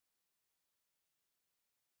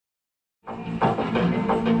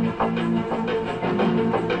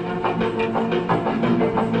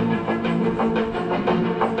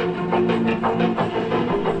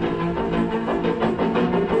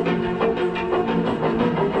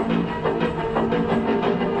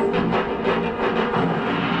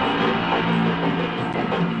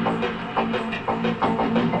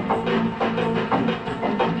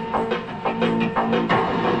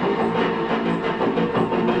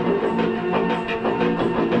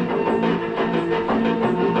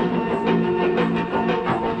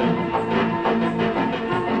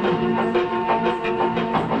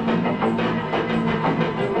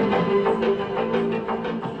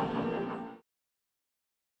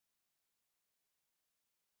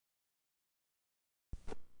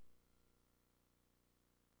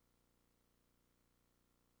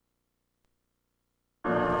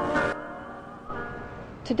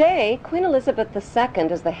Today, Queen Elizabeth II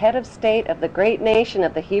is the head of state of the great nation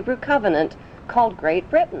of the Hebrew Covenant called Great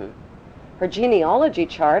Britain. Her genealogy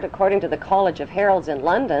chart, according to the College of Heralds in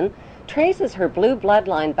London, traces her blue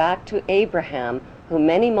bloodline back to Abraham, who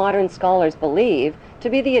many modern scholars believe to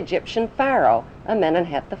be the Egyptian pharaoh,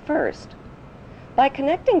 Amenemhet I. By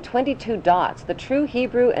connecting 22 dots, the true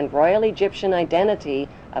Hebrew and royal Egyptian identity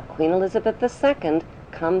of Queen Elizabeth II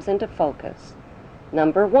comes into focus.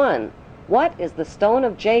 Number 1. What is the stone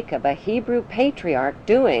of Jacob, a Hebrew patriarch,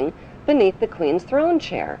 doing beneath the Queen's throne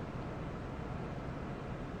chair?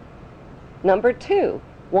 Number 2.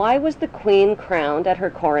 Why was the Queen crowned at her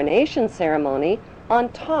coronation ceremony on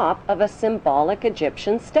top of a symbolic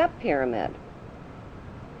Egyptian step pyramid?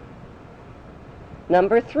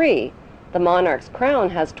 Number 3. The monarch's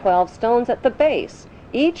crown has 12 stones at the base,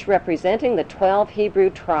 each representing the 12 Hebrew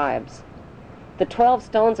tribes. The 12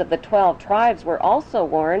 stones of the 12 tribes were also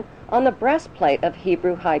worn on the breastplate of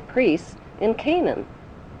Hebrew high priests in Canaan.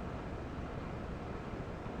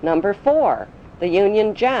 Number 4. The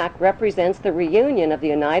Union Jack represents the reunion of the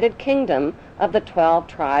United Kingdom of the 12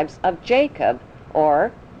 tribes of Jacob,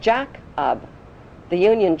 or Jac-Ub. The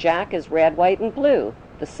Union Jack is red, white, and blue,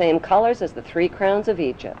 the same colors as the 3 crowns of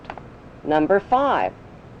Egypt. Number 5.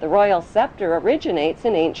 The royal scepter originates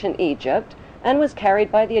in ancient Egypt and was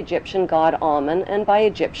carried by the Egyptian god Amun and by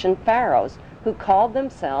Egyptian pharaohs, who called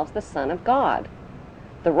themselves the Son of God.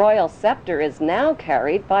 The royal scepter is now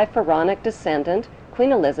carried by pharaonic descendant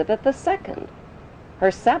Queen Elizabeth II.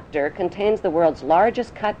 Her scepter contains the world's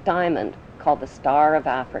largest cut diamond, called the Star of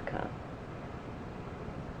Africa.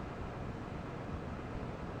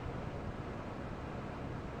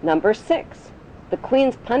 Number 6. The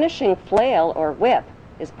Queen's punishing flail or whip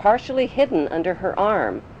is partially hidden under her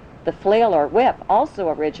arm. The flail or whip also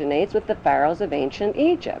originates with the pharaohs of ancient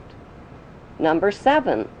Egypt. Number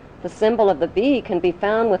 7. The symbol of the bee can be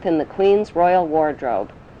found within the Queen's royal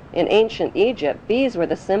wardrobe. In ancient Egypt, bees were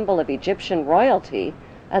the symbol of Egyptian royalty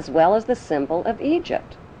as well as the symbol of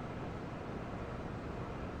Egypt.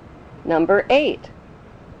 Number 8.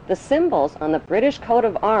 The symbols on the British coat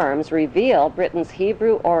of arms reveal Britain's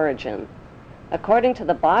Hebrew origin. According to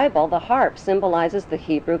the Bible, the harp symbolizes the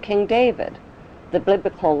Hebrew King David. The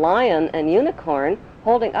biblical lion and unicorn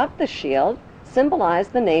holding up the shield symbolize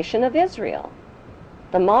the nation of Israel.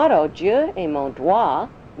 The motto, Dieu et mon droit,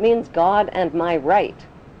 means God and my right,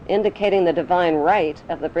 indicating the divine right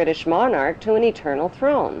of the British monarch to an eternal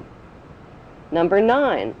throne. Number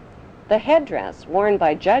 9. The headdress worn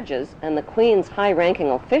by judges and the Queen's high-ranking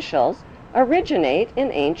officials originate in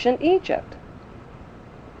ancient Egypt.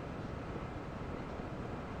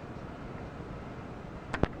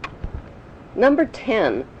 Number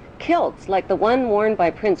 10. Kilts, like the one worn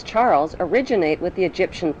by Prince Charles, originate with the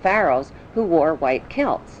Egyptian pharaohs who wore white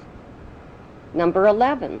kilts. Number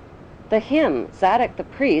 11. The hymn, Zadok the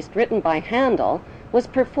Priest, written by Handel, was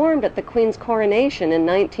performed at the Queen's coronation in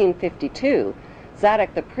 1952.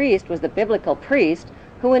 Zadok the Priest was the biblical priest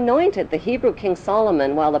who anointed the Hebrew King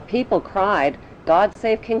Solomon while the people cried, "God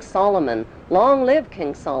save King Solomon! Long live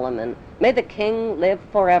King Solomon! May the king live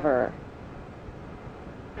forever!"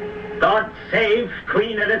 God save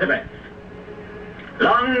Queen Elizabeth.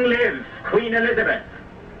 Long live Queen Elizabeth.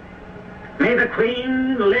 May the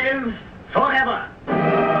Queen live forever.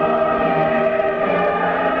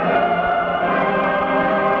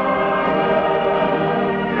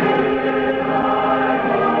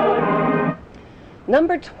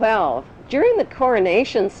 Number 12. During the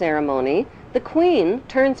coronation ceremony, the Queen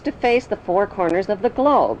turns to face the 4 corners of the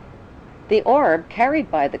globe. The orb carried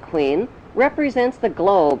by the Queen represents the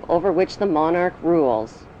globe over which the monarch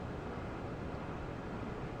rules.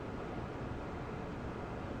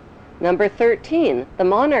 Number 13. The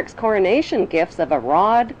monarch's coronation gifts of a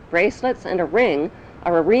rod, bracelets, and a ring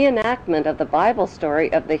are a reenactment of the Bible story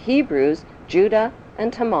of the Hebrews, Judah,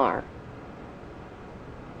 and Tamar.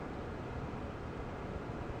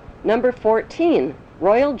 Number 14.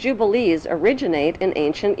 Royal jubilees originate in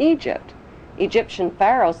ancient Egypt. Egyptian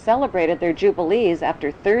pharaohs celebrated their jubilees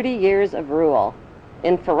after 30 years of rule.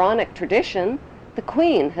 In pharaonic tradition, the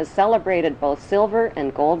Queen has celebrated both silver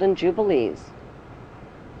and golden jubilees.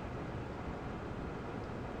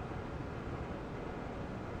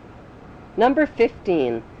 Number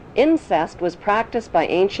 15. Incest was practiced by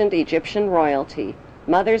ancient Egyptian royalty.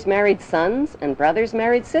 Mothers married sons and brothers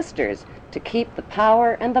married sisters to keep the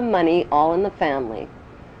power and the money all in the family.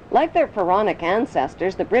 Like their pharaonic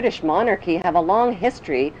ancestors, the British monarchy have a long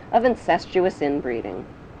history of incestuous inbreeding.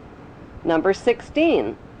 Number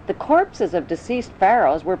 16. The corpses of deceased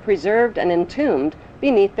pharaohs were preserved and entombed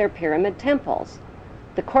beneath their pyramid temples.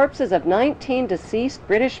 The corpses of 19 deceased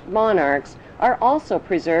British monarchs are also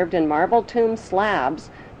preserved in marble tomb slabs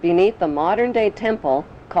beneath the modern-day temple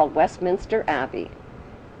called Westminster Abbey.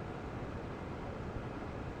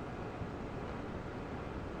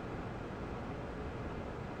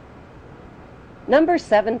 Number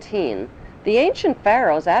 17. The ancient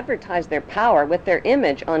pharaohs advertised their power with their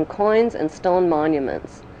image on coins and stone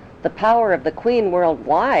monuments. The power of the queen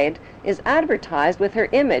worldwide is advertised with her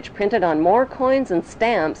image printed on more coins and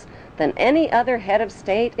stamps than any other head of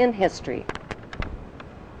state in history.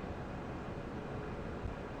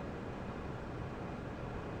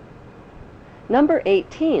 Number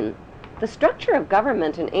 18. The structure of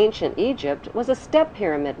government in ancient Egypt was a step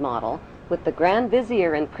pyramid model, with the Grand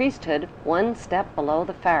Vizier and priesthood one step below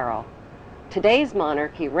the pharaoh. Today's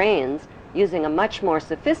monarchy reigns using a much more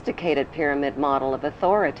sophisticated pyramid model of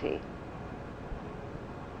authority.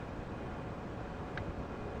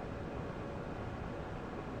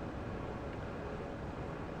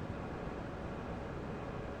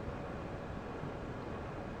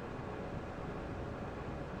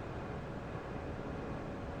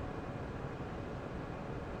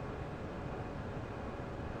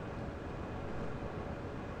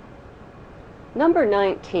 Number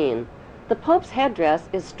 19. The Pope's headdress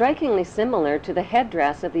is strikingly similar to the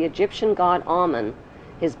headdress of the Egyptian god Amun.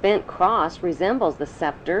 His bent cross resembles the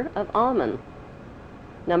scepter of Amun.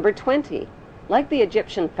 Number 20. Like the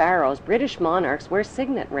Egyptian pharaohs, British monarchs wear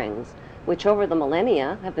signet rings, which over the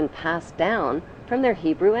millennia have been passed down from their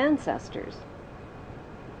Hebrew ancestors.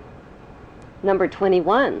 Number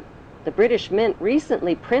 21. The British Mint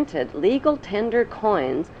recently printed legal tender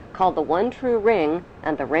coins called the One True Ring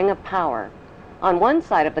and the Ring of Power. On one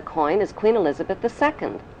side of the coin is Queen Elizabeth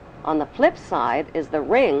II. On the flip side is the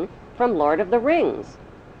ring from Lord of the Rings.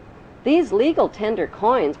 These legal tender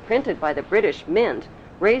coins printed by the British Mint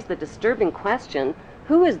raise the disturbing question,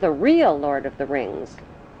 who is the real Lord of the Rings?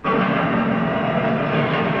 One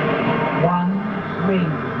ring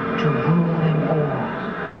to rule them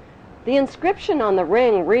all. The inscription on the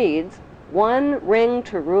ring reads, "One ring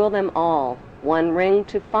to rule them all, one ring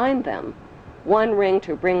to find them, one ring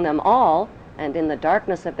to bring them all, and in the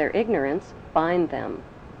darkness of their ignorance, bind them."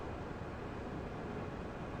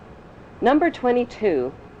 Number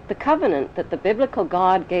 22. The covenant that the biblical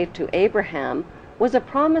God gave to Abraham was a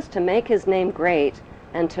promise to make his name great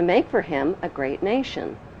and to make for him a great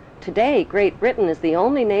nation. Today, Great Britain is the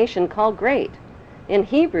only nation called great. In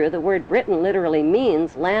Hebrew, the word Britain literally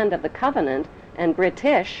means land of the covenant, and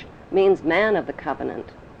British means man of the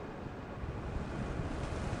covenant.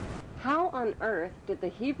 How on earth did the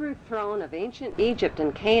Hebrew throne of ancient Egypt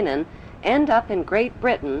and Canaan end up in Great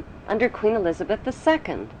Britain under Queen Elizabeth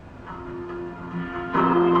II?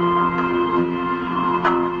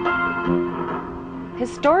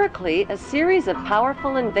 Historically, a series of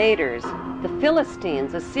powerful invaders, the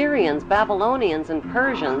Philistines, Assyrians, Babylonians, and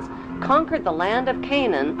Persians, conquered the land of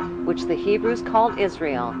Canaan, which the Hebrews called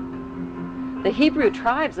Israel. The Hebrew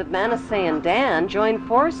tribes of Manasseh and Dan joined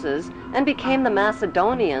forces and became the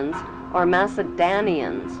Macedonians, or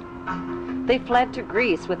Macedonians. They fled to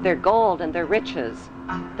Greece with their gold and their riches.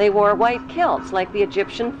 They wore white kilts like the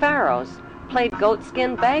Egyptian pharaohs, played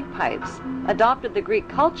goatskin bagpipes, adopted the Greek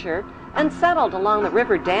culture, and settled along the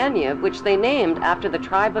river Danube, which they named after the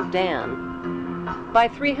tribe of Dan. By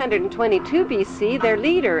 322 BC, their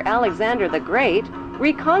leader, Alexander the Great,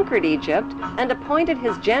 reconquered Egypt and appointed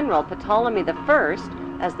his general, Ptolemy I,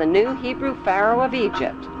 as the new Hebrew pharaoh of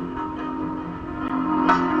Egypt.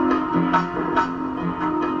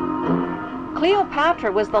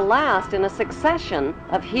 Cleopatra was the last in a succession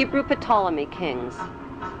of Hebrew Ptolemy kings.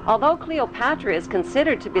 Although Cleopatra is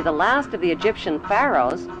considered to be the last of the Egyptian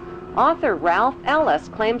pharaohs, author Ralph Ellis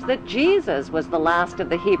claims that Jesus was the last of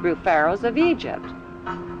the Hebrew pharaohs of Egypt.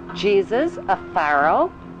 Jesus, a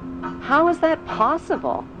pharaoh? How is that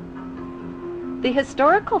possible? The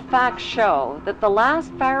historical facts show that the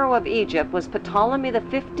last pharaoh of Egypt was Ptolemy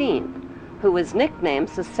XV, who was nicknamed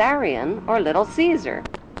Caesarion or Little Caesar.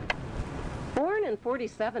 Born in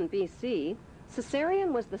 47 BC,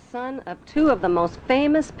 Caesarion was the son of two of the most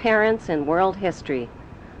famous parents in world history,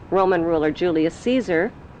 Roman ruler Julius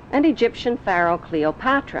Caesar and Egyptian pharaoh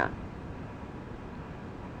Cleopatra.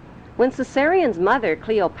 When Caesarion's mother,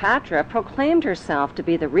 Cleopatra, proclaimed herself to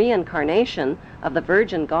be the reincarnation of the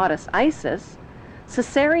virgin goddess Isis,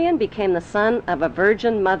 Caesarion became the son of a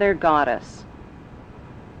virgin mother goddess.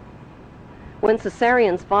 When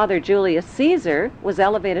Caesarion's father, Julius Caesar, was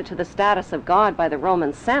elevated to the status of God by the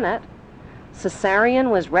Roman Senate, Caesarion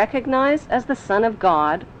was recognized as the son of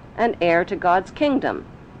God and heir to God's kingdom,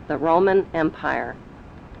 the Roman Empire.